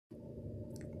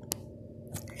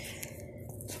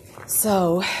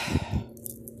So,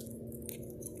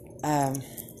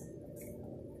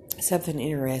 something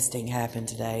interesting happened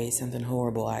today. Something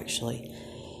horrible, actually.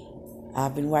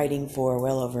 I've been waiting for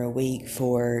well over a week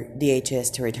for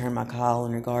DHS to return my call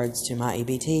in regards to my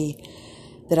EBT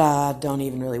that I don't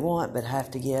even really want but have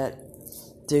to get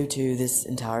due to this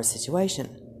entire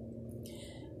situation.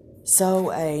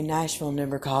 So a Nashville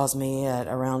number calls me at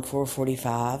around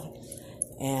 4:45,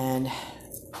 and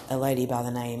a lady by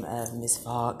the name of Miss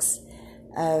Fox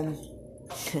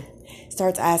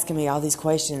starts asking me all these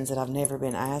questions that I've never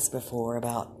been asked before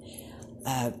about,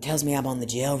 tells me I'm on the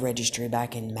jail registry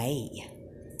back in May.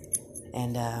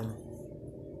 And,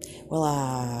 well,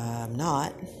 I'm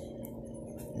not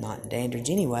in Dandridge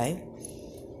anyway.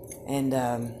 And,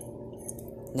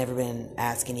 never been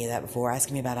asked any of that before.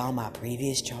 Asking me about all my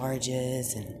previous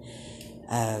charges and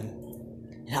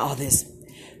all this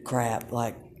crap.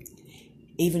 Like,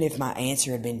 even if my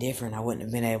answer had been different, I wouldn't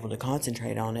have been able to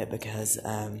concentrate on it because,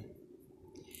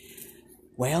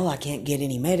 well, I can't get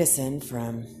any medicine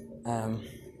from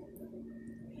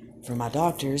my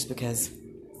doctors because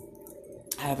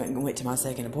I haven't went to my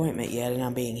second appointment yet, and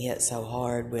I'm being hit so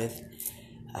hard with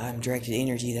directed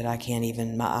energy that I can't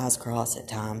even, my eyes cross at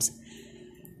times.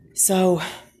 So,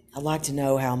 I'd like to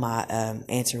know how my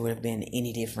answer would have been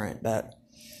any different, but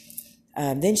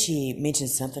then she mentioned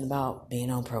something about being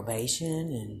on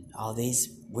probation and all these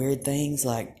weird things.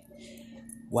 Like,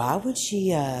 why would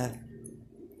she ask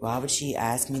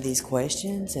me these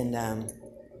questions? And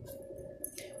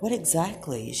what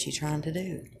exactly is she trying to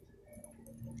do?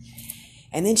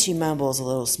 And then she mumbles a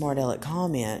little smart aleck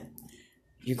comment,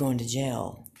 "You're going to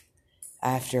jail,"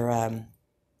 after,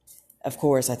 of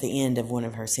course, at the end of one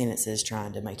of her sentences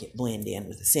trying to make it blend in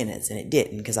with the sentence, and it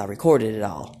didn't because I recorded it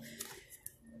all.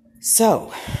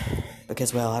 So,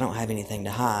 because, well, I don't have anything to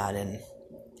hide, and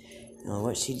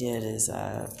what she did is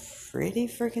pretty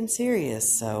freaking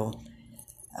serious. So,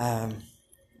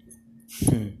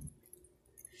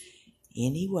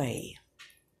 anyway,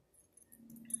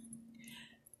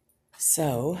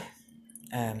 so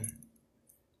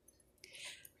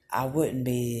I wouldn't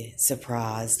be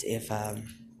surprised if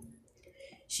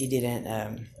she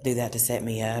didn't do that to set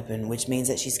me up, and which means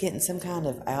that she's getting some kind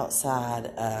of outside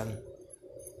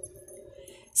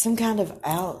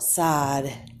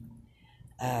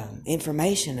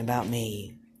information about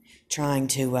me, trying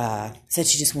to, said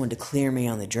she just wanted to clear me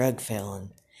on the drug felony.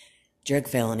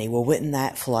 Well, wouldn't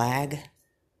that flag?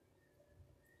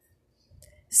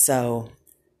 So,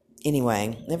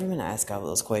 anyway, never been asked all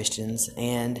those questions,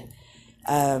 and,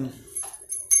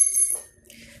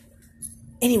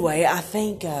 anyway, I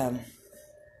think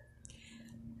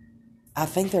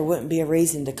there wouldn't be a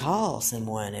reason to call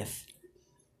someone if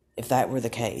that were the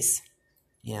case,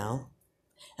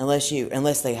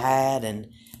 unless they had, and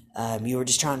you were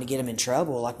just trying to get them in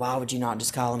trouble. Like, why would you not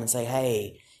just call them and say,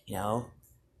 hey,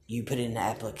 you put in an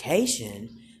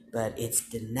application, but it's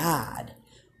denied?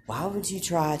 Why would you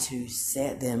try to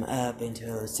set them up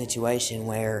into a situation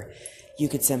where you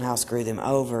could somehow screw them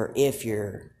over if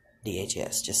you're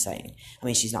DHS? Just saying. I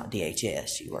mean, she's not DHS.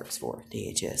 She works for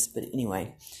DHS. But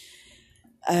anyway,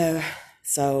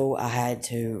 so I had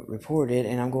to report it,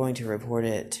 and I'm going to report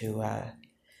it to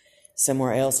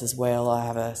somewhere else as well. I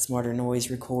have a Smarter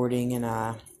Noise recording, and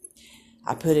I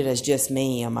put it as just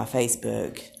me on my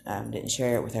Facebook. Didn't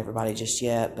share it with everybody just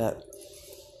yet, but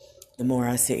the more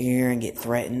I sit here and get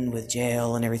threatened with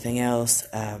jail and everything else,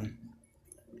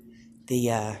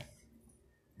 the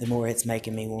more it's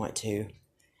making me want to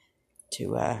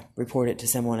report it to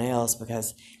someone else,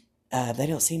 because they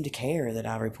don't seem to care that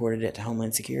I reported it to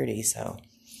Homeland Security. So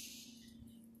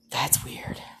that's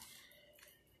weird.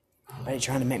 Everybody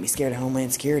trying to make me scared of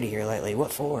Homeland Security here lately.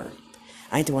 What for?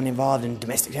 I ain't the one involved in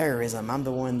domestic terrorism. I'm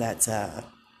the one that's the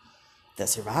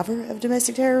survivor of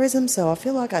domestic terrorism, so I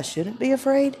feel like I shouldn't be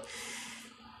afraid.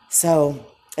 So,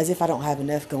 as if I don't have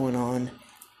enough going on,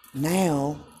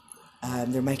 now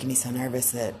they're making me so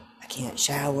nervous that I can't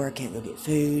shower, can't go get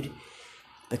food,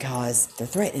 because they're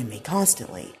threatening me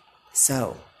constantly.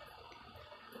 So,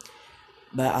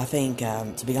 but I think,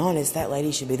 to be honest, that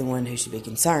lady should be the one who should be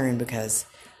concerned, because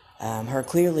her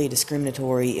clearly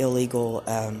discriminatory, illegal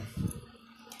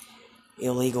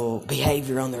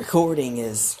behavior on the recording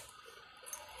is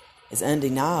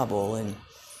undeniable, and,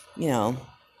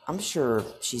 I'm sure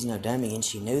she's no dummy and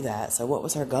she knew that. So what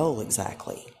was her goal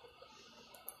exactly?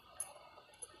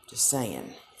 Just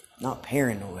saying. Not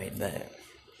paranoid, but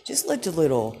just looked a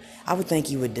little. I would think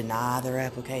you would deny their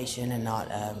application and not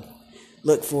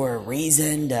look for a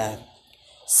reason to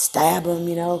stab them,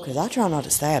 because I try not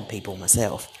to stab people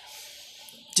myself.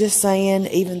 Just saying,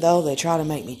 even though they try to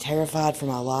make me terrified for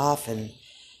my life and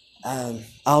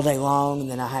all day long,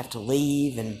 and then I have to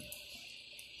leave, and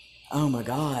oh my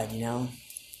God,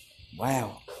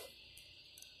 wow.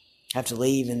 I have to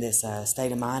leave in this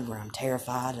state of mind where I'm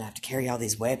terrified and I have to carry all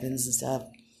these weapons and stuff.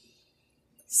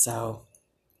 So,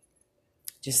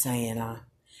 just saying, I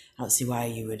don't see why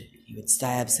you would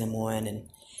stab someone. And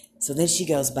so then she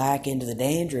goes back into the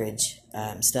Dandridge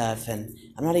stuff, and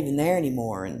I'm not even there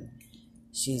anymore, and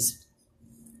she's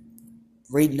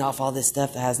reading off all this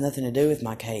stuff that has nothing to do with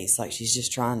my case, like she's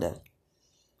just trying to,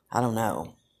 I don't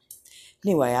know.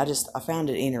 Anyway, I found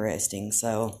it interesting.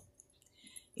 So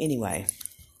anyway,